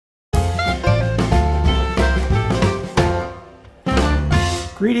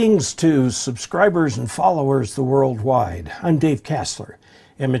Greetings to subscribers and followers the worldwide. I'm Dave Kassler,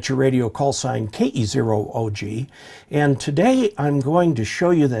 amateur radio call sign KE0OG, and today I'm going to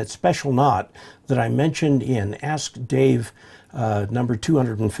show you that special knot that I mentioned in Ask Dave number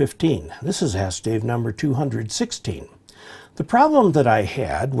 215. This is Ask Dave number 216. The problem that I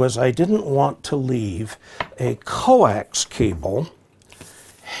had was I didn't want to leave a coax cable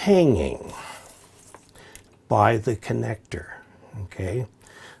hanging by the connector. Okay.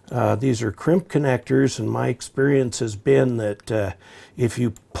 These are crimp connectors, and my experience has been that if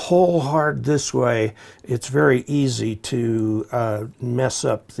you pull hard this way, it's very easy to mess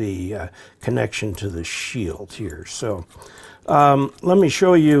up the connection to the shield here. So let me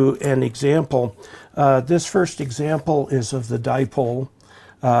show you an example. This first example is of the dipole,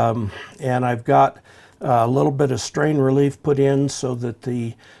 and I've got a little bit of strain relief put in so that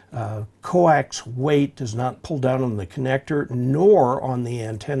the coax weight does not pull down on the connector nor on the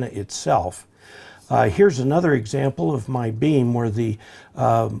antenna itself. Here's another example of my beam where the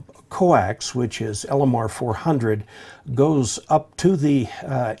coax, which is LMR 400, goes up to the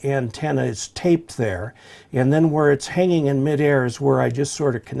antenna. It's taped there, and then where it's hanging in midair is where I just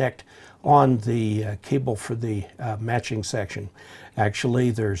sort of connect on the cable for the matching section.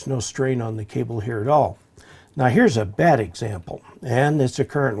 Actually, there's no strain on the cable here at all. Now here's a bad example, and it's a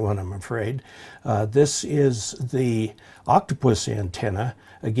current one, I'm afraid. This is the octopus antenna,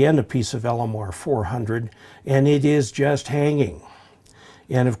 again a piece of LMR 400, and it is just hanging.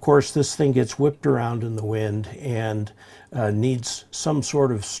 And of course this thing gets whipped around in the wind and needs some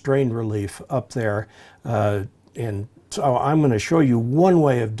sort of strain relief up there. And so I'm going to show you one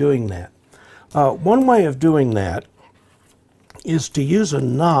way of doing that. One way of doing that is to use a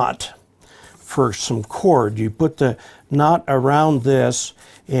knot for some cord. You put the knot around this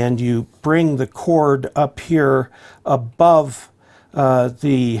and you bring the cord up here above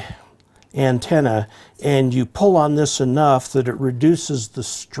the antenna, and you pull on this enough that it reduces the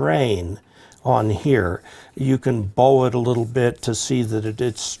strain on here. You can bow it a little bit to see that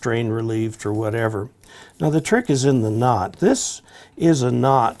it's strain relieved or whatever. Now the trick is in the knot. This is a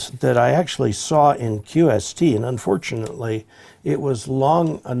knot that I actually saw in QST, and unfortunately it was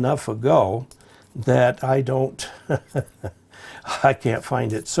long enough ago that I don't, I can't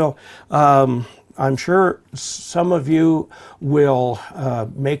find it. So I'm sure some of you will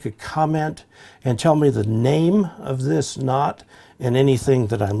make a comment and tell me the name of this knot and anything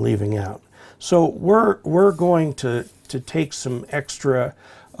that I'm leaving out. So we're going to take some extra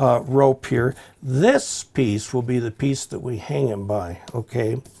rope here. This piece will be the piece that we hang him by,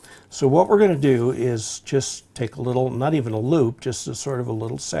 okay? So what we're going to do is just take a little, not even a loop, just a sort of a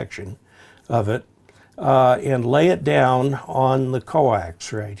little section of it, and lay it down on the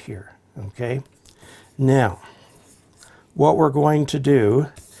coax right here, okay? Now, what we're going to do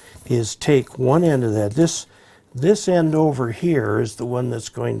is take one end of that. This end over here is the one that's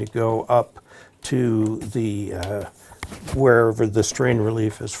going to go up to the wherever the strain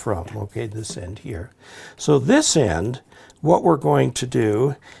relief is from, okay, this end here. So this end, what we're going to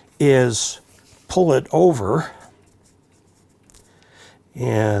do is pull it over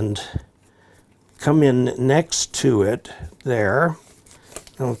and come in next to it there,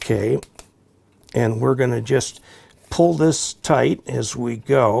 okay, and we're going to just pull this tight as we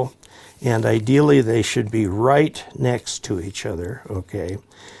go, and ideally they should be right next to each other, okay,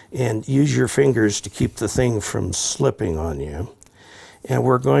 and use your fingers to keep the thing from slipping on you. And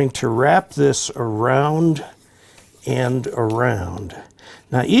we're going to wrap this around and around.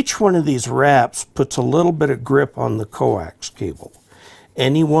 Now each one of these wraps puts a little bit of grip on the coax cable.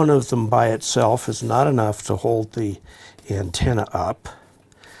 Any one of them by itself is not enough to hold the antenna up,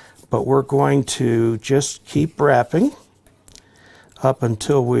 but we're going to just keep wrapping up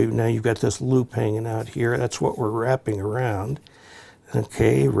until now you've got this loop hanging out here. That's what we're wrapping around.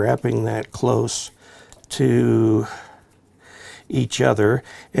 Okay, wrapping that close to each other.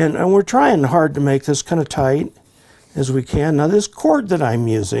 And we're trying hard to make this kind of tight as we can. Now this cord that I'm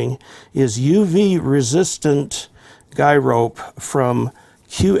using is UV resistant guy rope from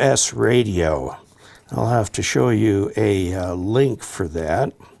QS Radio. I'll have to show you a link for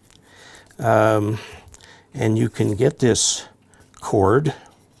that. And you can get this cord.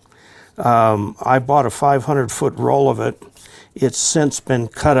 I bought a 500-foot roll of it. It's since been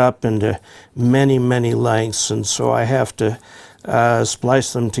cut up into many, many lengths, and so I have to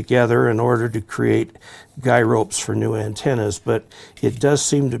splice them together in order to create guy ropes for new antennas, but it does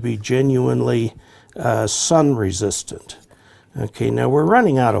seem to be genuinely sun resistant. Okay, now we're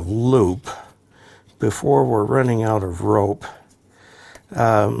running out of loop before we're running out of rope.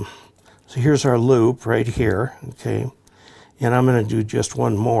 So here's our loop right here, okay? and I'm going to do just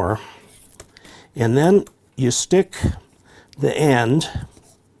one more. And then you stick the end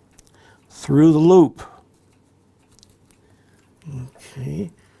through the loop.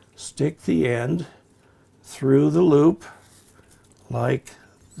 Okay, stick the end through the loop like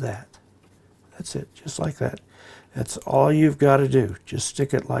that. That's it, just like that. That's all you've got to do. Just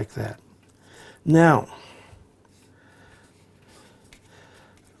stick it like that. Now,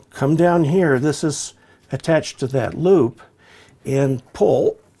 come down here. This is attached to that loop, and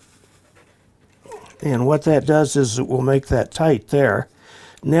pull. And what that does is it will make that tight there.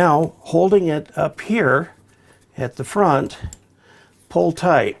 Now, holding it up here at the front, pull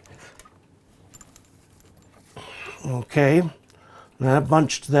tight. Okay, now I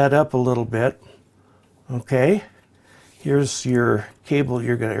bunched that up a little bit. Okay, here's your cable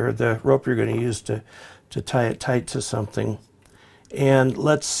you're going to, or the rope you're going to use to tie it tight to something. And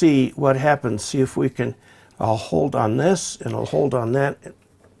let's see what happens. See if we can, I'll hold on this and I'll hold on that.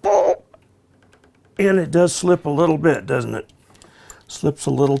 And it does slip a little bit, doesn't it? Slips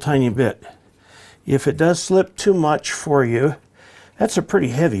a little tiny bit. If it does slip too much for you, that's a pretty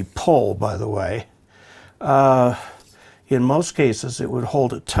heavy pull, by the way. In most cases, it would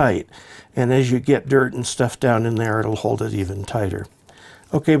hold it tight. And as you get dirt and stuff down in there, it'll hold it even tighter.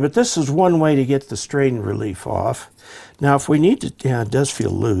 Okay, but this is one way to get the strain relief off. Now, if we need to, yeah, it does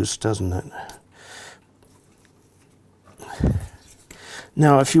feel loose, doesn't it?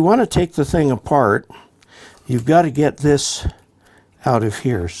 Now, if you want to take the thing apart, you've got to get this out of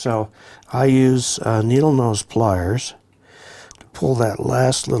here. So I use needle nose pliers to pull that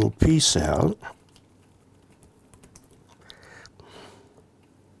last little piece out.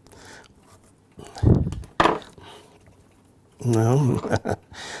 No,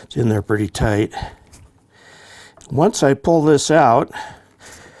 it's in there pretty tight. Once I pull this out,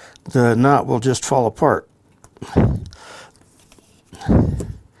 the knot will just fall apart.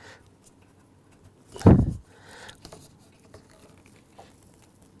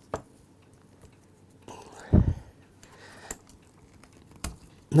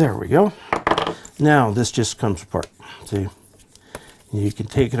 There we go. Now this just comes apart. See, you can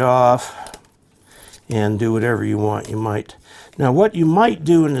take it off and do whatever you want. You might. Now what you might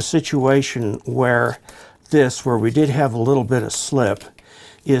do in a situation where we did have a little bit of slip,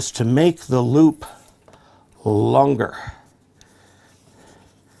 is to make the loop longer.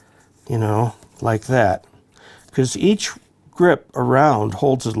 You know, like that. Because each grip around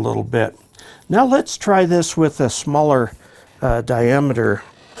holds it a little bit. Now let's try this with a smaller diameter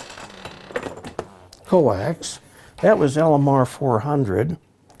coax. That was LMR 400.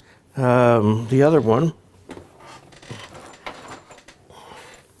 The other one,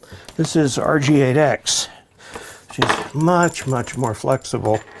 this is RG8X, which is much, much more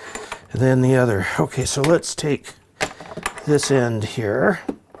flexible than the other. Okay, so let's take this end here.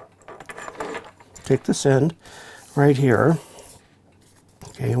 Take this end right here.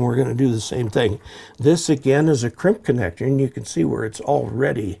 Okay, and we're going to do the same thing. This again is a crimp connector, and you can see where it's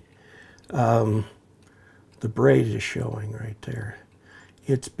already, the braid is showing right there.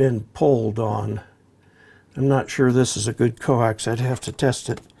 It's been pulled on. I'm not sure this is a good coax. I'd have to test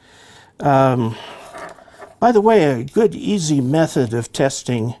it. By the way, a good easy method of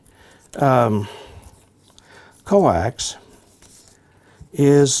testing coax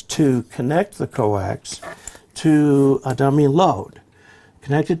is to connect the coax to a dummy load.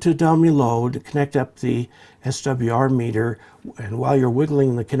 Connect it to a dummy load, connect up the SWR meter, and while you're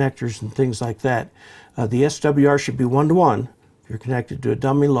wiggling the connectors and things like that, the SWR should be 1-to-1. You're connected to a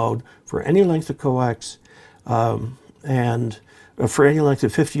dummy load for any length of coax and for any length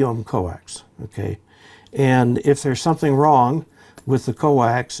of 50 ohm coax. Okay, and if there's something wrong with the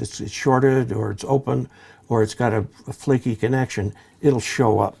coax, it's shorted or it's open or it's got a flaky connection, it'll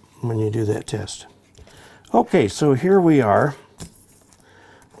show up when you do that test. Okay, so here we are.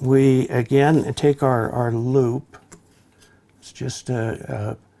 We again take our loop. It's just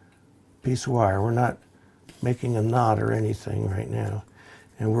a piece of wire. We're not making a knot or anything right now.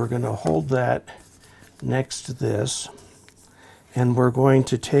 And we're going to hold that next to this. And we're going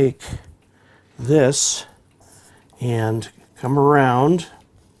to take this and come around.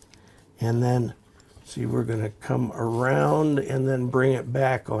 And then, see, we're going to come around and then bring it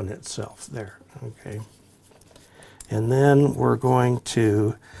back on itself there. Okay. And then we're going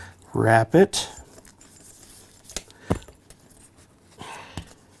to wrap it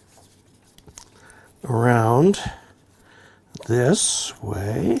around this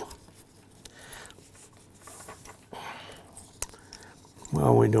way.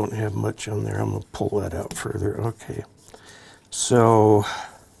 Well, we don't have much on there. I'm going to pull that out further. Okay. So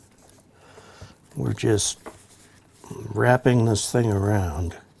we're just wrapping this thing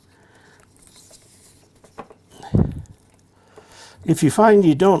around. If you find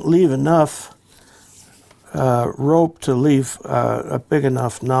you don't leave enough rope to leave a big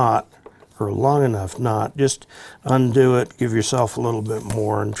enough knot or a long enough knot, just undo it, give yourself a little bit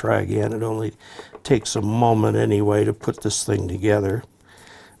more and try again. It only takes a moment anyway to put this thing together.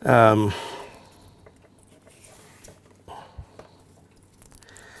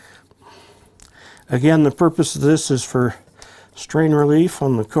 Again, the purpose of this is for strain relief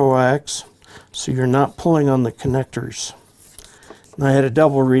on the coax, so you're not pulling on the connectors. And I had a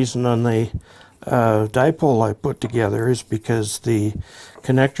double reason on the dipole I put together is because the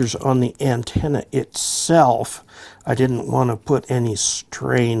connectors on the antenna itself, I didn't want to put any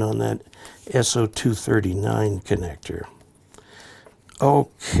strain on that SO239 connector.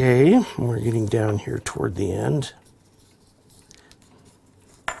 Okay, we're getting down here toward the end.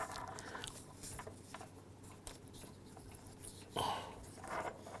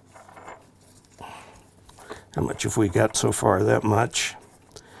 How much have we got so far? That much.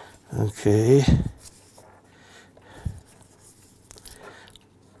 Okay.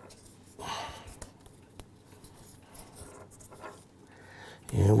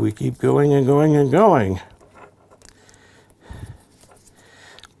 And we keep going and going and going.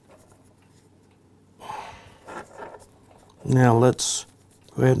 Now let's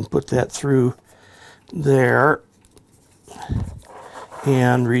go ahead and put that through there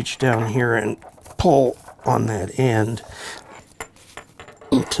and reach down here and pull on that end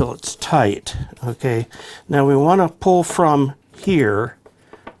until it's tight. Okay, now we want to pull from here,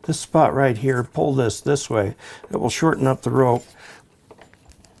 this spot right here, pull this way. It will shorten up the rope.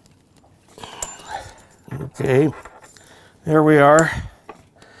 Okay, there we are.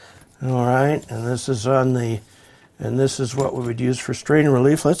 All right, and this is on the, and this is what we would use for strain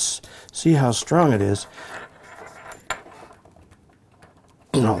relief. Let's see how strong it is.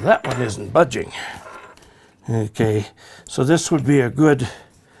 No, that one isn't budging. Okay, so this would be a good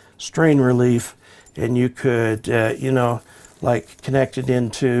strain relief, and you could, you know, like connect it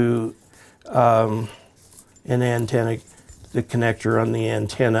into an antenna, the connector on the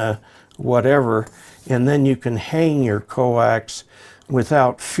antenna, whatever, and then you can hang your coax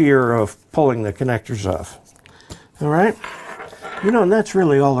without fear of pulling the connectors off. All right? You know, and that's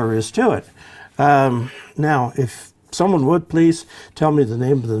really all there is to it. Now, if someone would please tell me the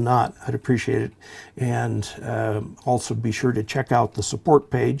name of the knot, I'd appreciate it. And also be sure to check out the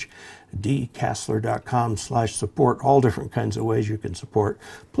support page, dcasler.com/support, all different kinds of ways you can support.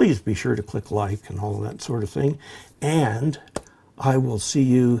 Please be sure to click like and all of that sort of thing. And I will see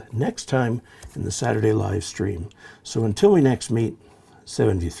you next time in the Saturday live stream. So until we next meet,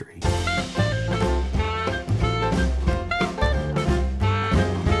 73.